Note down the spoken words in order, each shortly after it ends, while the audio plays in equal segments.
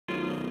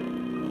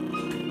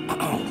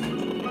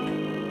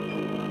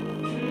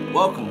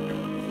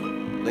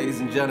Welcome, ladies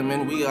and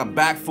gentlemen. We are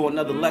back for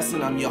another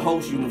lesson. I'm your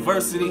host,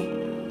 University. You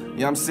know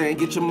what I'm saying?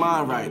 Get your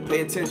mind right.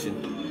 Pay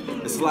attention.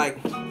 It's like,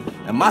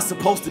 am I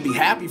supposed to be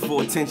happy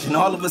for attention?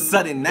 All of a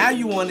sudden, now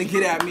you want to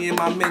get at me in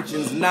my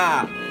mentions.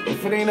 Nah,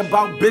 if it ain't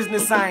about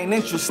business, I ain't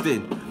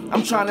interested.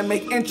 I'm trying to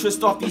make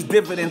interest off these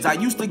dividends. I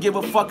used to give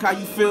a fuck how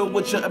you feel,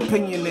 what your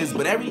opinion is,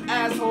 but every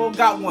asshole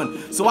got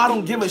one, so I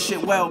don't give a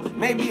shit. Well,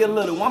 maybe a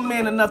little. I'm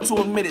man enough to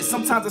admit it.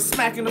 Sometimes a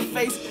smack in the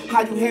face,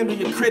 how you handle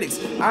your critics.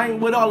 I ain't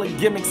with all the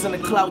gimmicks and the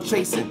clout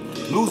chasing.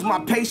 Lose my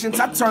patience,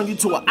 I turn you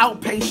to an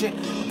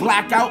outpatient.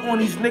 Black out on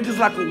these niggas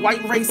like a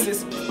white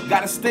racist.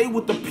 Gotta stay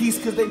with the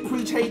peace cause they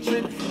preach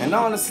hatred. And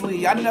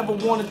honestly, I never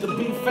wanted to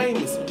be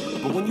famous.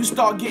 But when you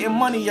start getting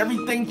money,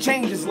 everything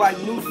changes, like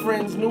new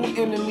friends, new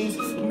enemies,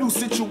 new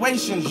situations.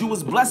 You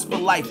was blessed for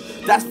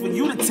life, that's for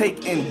you to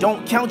take in.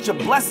 Don't count your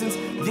blessings,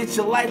 get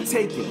your life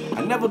taken.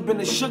 I never been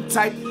a shook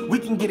type, we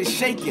can get it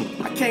shaken.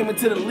 I came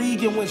into the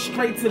league and went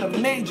straight to the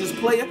majors,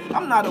 player.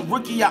 I'm not a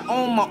rookie, I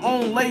own my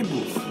own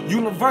label.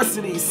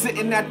 University,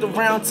 sitting at the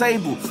round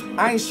table.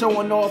 I ain't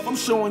showing off, I'm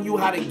showing you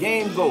how the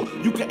game go.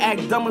 You can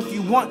act dumb if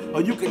you want,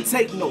 or you can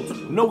take notes.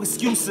 No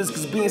excuses,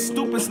 cause being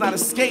stupid's not a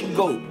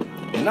scapegoat.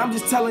 And I'm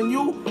just telling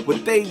you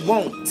what they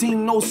won't.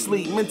 Team no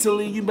sleep,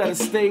 mentally you better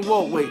stay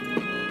woke. Wait,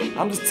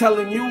 I'm just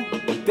telling you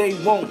what they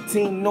won't.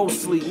 Team no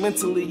sleep,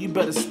 mentally you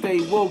better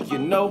stay woke, you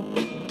know?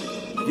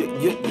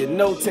 You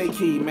know, take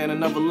heed, man,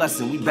 another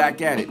lesson. We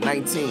back at it,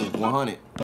 19, 100.